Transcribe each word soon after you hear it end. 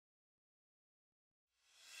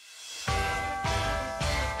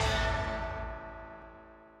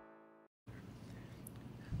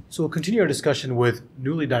So we'll continue our discussion with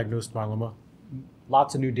newly diagnosed myeloma.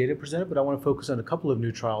 Lots of new data presented, but I want to focus on a couple of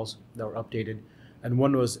new trials that were updated. And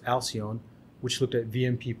one was Alcyone, which looked at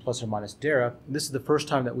VMP plus or minus DARA. And this is the first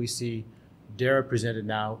time that we see DARA presented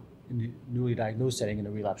now in the newly diagnosed setting in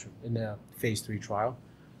the phase 3 trial.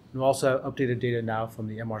 And we also have updated data now from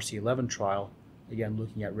the MRC11 trial, again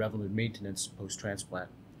looking at Revlimid maintenance post-transplant.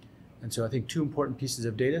 And so I think two important pieces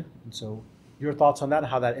of data. And so your thoughts on that,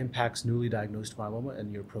 how that impacts newly diagnosed myeloma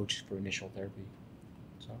and your approach for initial therapy.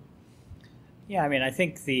 So. Yeah, I mean, I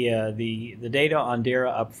think the data on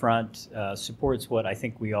DARA up front supports what I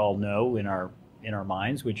think we all know in our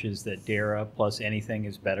minds, which is that DARA plus anything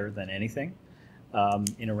is better than anything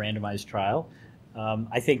in a randomized trial.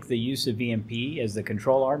 I think the use of VMP as the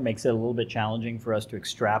control arm makes it a little bit challenging for us to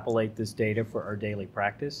extrapolate this data for our daily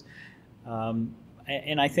practice.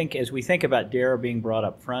 And I think as we think about DARA being brought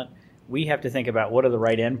up front, we have to think about what are the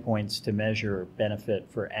right endpoints to measure benefit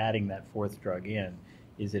for adding that fourth drug in.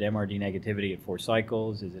 Is it MRD negativity at 4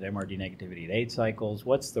 cycles? Is it MRD negativity at 8 cycles?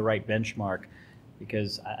 What's the right benchmark?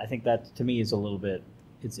 Because I think that, to me, is a little bit,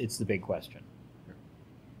 it's the big question.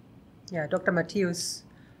 Yeah, Dr. Matthews,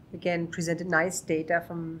 again, presented nice data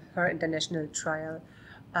from her international trial,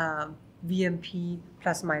 VMP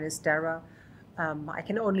plus minus DARA. I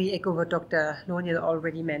can only echo what Dr. Lonial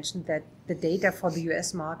already mentioned, that the data for the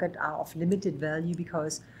US market are of limited value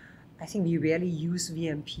because I think we rarely use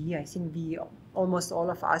VMP. I think almost all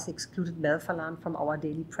of us excluded melphalan from our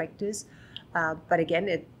daily practice. But again,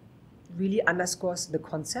 it really underscores the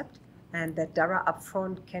concept and that DARA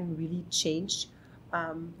upfront can really change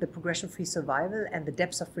the progression-free survival and the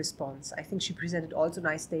depth of response. I think she presented also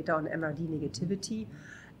nice data on MRD negativity,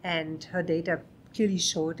 and her data clearly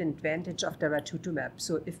showed an advantage of daratumumab.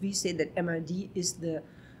 So if we say that MRD is the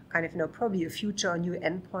kind of, probably a future or new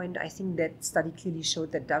endpoint, I think that study clearly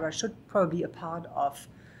showed that DARA should probably be a part of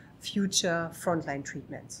future frontline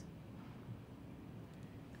treatments.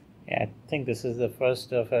 Yeah, I think this is the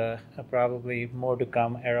first of a probably more to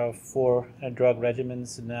come era of 4 drug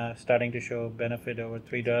regimens now starting to show benefit over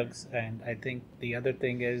 3 drugs. And I think the other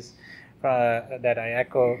thing is that I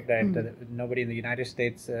echo that nobody in the United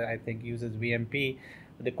States, I think, uses VMP.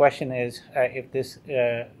 The question is if this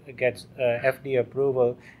gets FDA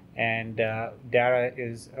approval and DARA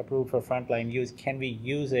is approved for frontline use, can we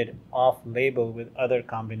use it off-label with other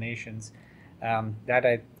combinations?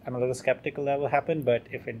 That I'm a little skeptical that will happen, but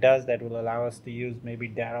if it does, that will allow us to use maybe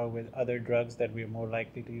DARA with other drugs that we're more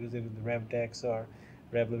likely to use it with Revdex or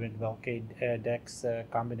Revlimid Velcade Dex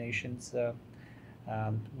combinations.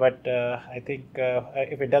 But I think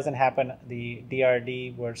if it doesn't happen, the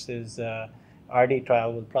DRD versus RD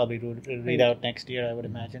trial will probably read out next year, I would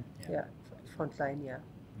imagine. Yeah, frontline, yeah.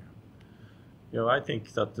 I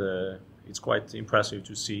think that it's quite impressive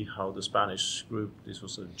to see how the Spanish group, this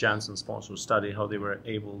was a Janssen-sponsored study, how they were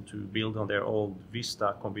able to build on their old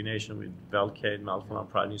Vista combination with Velcade, melphalan,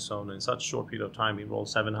 prednisone in such a short period of time, enrolled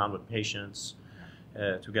 700 patients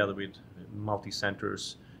together with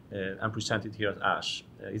multi-centers and presented here at ASH.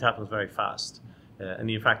 It happens very fast. And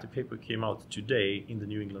in fact, the paper came out today in the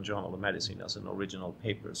New England Journal of Medicine as an original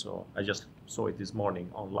paper, so I just saw it this morning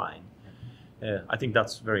online. I think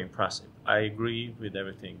that's very impressive. I agree with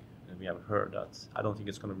everything we have heard, that I don't think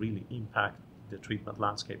it's going to really impact the treatment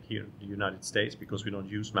landscape here in the United States because we don't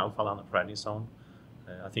use melphalan and prednisone.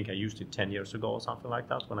 I think I used it 10 years ago or something like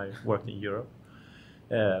that when I worked in Europe.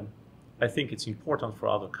 I think it's important for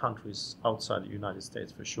other countries outside the United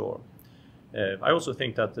States for sure. I also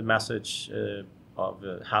think that the message of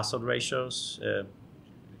hazard ratios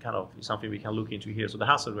kind of is something we can look into here. So the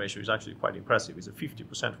hazard ratio is actually quite impressive. It's a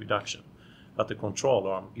 50% reduction. But the control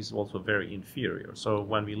arm is also very inferior. So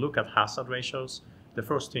when we look at hazard ratios, the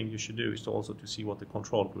first thing you should do is to see what the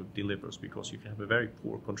control group delivers, because if you have a very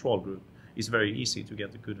poor control group, it's very easy to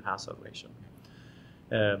get a good hazard ratio.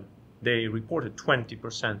 They reported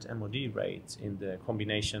 20% MOD rates in the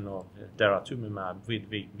combination of daratumumab with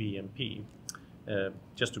VMP.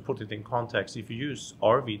 Just to put it in context, if you use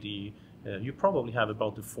RVD, you probably have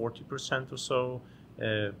about a 40% or so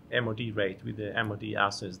MOD rate with the MOD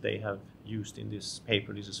assays they have used in this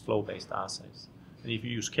paper. This is flow-based assays. And if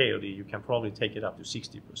you use KOD, you can probably take it up to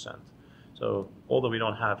 60%. So although we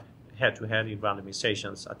don't have head-to-head in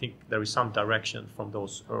randomizations, I think there is some direction from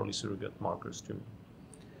those early surrogate markers to me.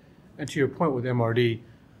 And to your point with MRD,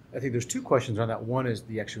 I think there's 2 questions on that. One is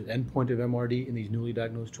the actual endpoint of MRD in these newly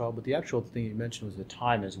diagnosed trials, but the actual thing you mentioned was the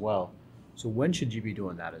time as well. So when should you be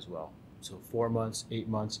doing that as well? So 4 months, 8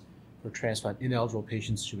 months. For transplant ineligible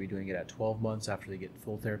patients, should we be doing it at 12 months after they get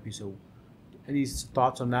full therapy? So any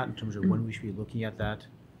thoughts on that in terms of when we should be looking at that?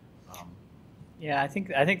 Yeah, I think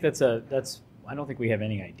that's I don't think we have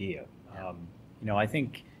any idea. I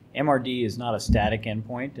think MRD is not a static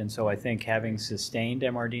endpoint, and so I think having sustained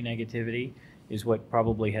MRD negativity is what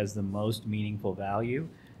probably has the most meaningful value.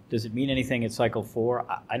 Does it mean anything at cycle 4?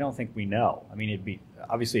 I don't think we know. I mean,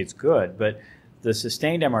 obviously it's good, but the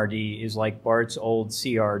sustained MRD is like Bart's old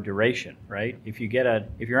CR duration, right? If you're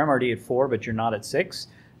MRD at 4 but you're not at 6,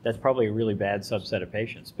 that's probably a really bad subset of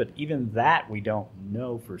patients. But even that we don't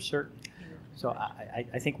know for certain. So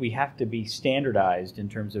I think we have to be standardized in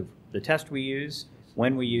terms of the test we use,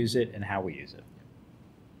 when we use it, and how we use it.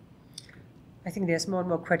 I think there's more and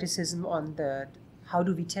more criticism on how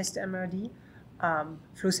do we test MRD.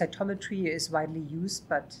 Flow cytometry is widely used,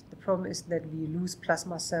 but the problem is that we lose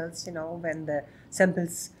plasma cells, when the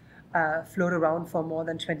samples float around for more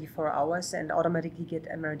than 24 hours and automatically get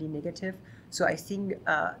MRD negative. So I think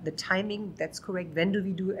the timing, that's correct. When do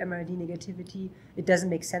we do MRD negativity? It doesn't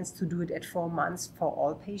make sense to do it at 4 months for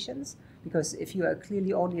all patients, because if you are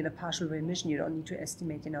clearly only in a partial remission, you don't need to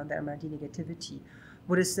estimate, the MRD negativity.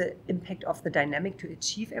 What is the impact of the dynamic to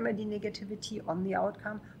achieve MRD negativity on the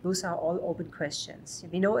outcome? Those are all open questions.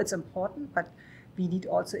 We know it's important, but we need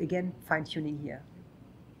also, again, fine-tuning here.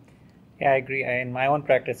 Yeah, I agree. In my own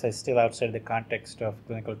practice, I still, outside the context of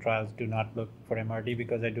clinical trials, do not look for MRD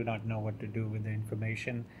because I do not know what to do with the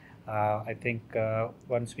information. I think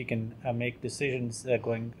once we can make decisions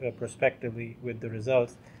going prospectively with the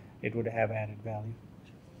results, it would have added value.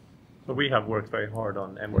 So we have worked very hard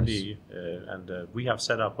on MRD, and we have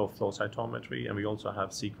set up both flow cytometry, and we also have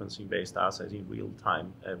sequencing-based assays in real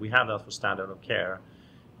time. We have that for standard of care.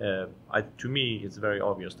 To me, it's very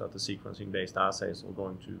obvious that the sequencing-based assays are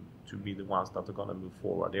going to be the ones that are going to move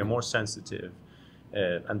forward. They are more sensitive,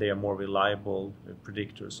 and they are more reliable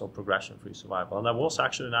predictors of progression-free survival. And there was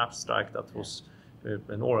actually an abstract that was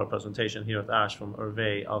an oral presentation here at ASH from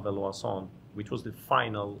Hervé Aveloison, which was the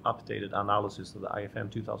final updated analysis of the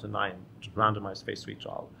IFM 2009 randomized phase 3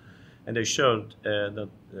 trial. And they showed that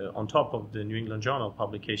on top of the New England Journal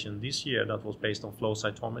publication this year that was based on flow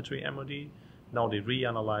cytometry MRD, now they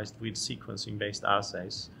reanalyzed with sequencing-based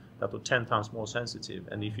assays that were 10 times more sensitive.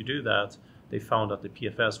 And if you do that, they found that the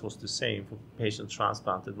PFS was the same for patients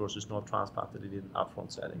transplanted versus not transplanted in an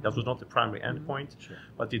upfront setting. That was not the primary endpoint,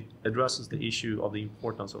 but it addresses the issue of the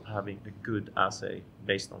importance of having a good assay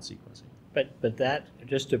based on sequencing. But that,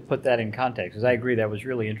 just to put that in context, because I agree that was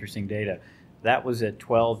really interesting data, that was at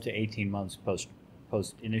 12 to 18 months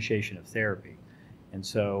post initiation of therapy. And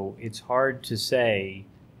so it's hard to say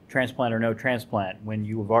transplant or no transplant when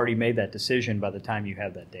you have already made that decision by the time you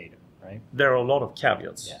have that data, right? There are a lot of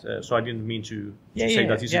caveats, so I didn't mean to say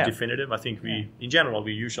that this is definitive. I think in general,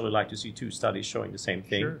 we usually like to see 2 studies showing the same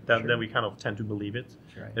thing. Then we kind of tend to believe it.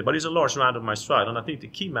 But it's a large randomized trial, and I think the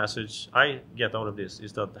key message I get out of this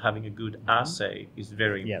is that having a good assay is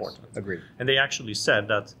very important. Agreed. And they actually said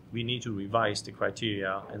that we need to revise the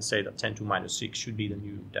criteria and say that 10 to minus 6 should be the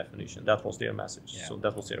new definition. That was their message, so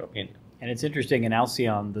that was their opinion. And it's interesting, in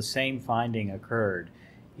Alcyon, the same finding occurred.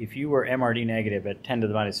 If you were MRD negative at 10 to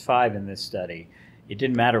the minus 5 in this study, it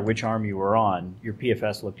didn't matter which arm you were on, your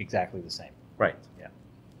PFS looked exactly the same. Right. Yeah.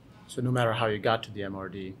 So no matter how you got to the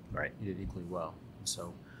MRD, you did equally well. And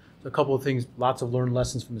so a couple of things, lots of learned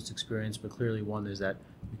lessons from this experience, but clearly one is that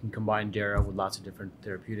you can combine DARA with lots of different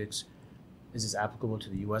therapeutics. Is this applicable to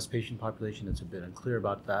the US patient population? It's a bit unclear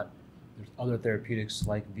about that. There's other therapeutics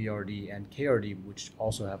like VRD and KRD, which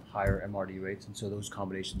also have higher MRD rates, and so those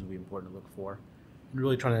combinations will be important to look for. And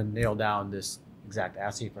really trying to nail down this exact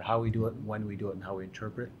assay for how we do it, when we do it, and how we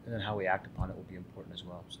interpret it, and then how we act upon it will be important as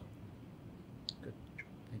well. So.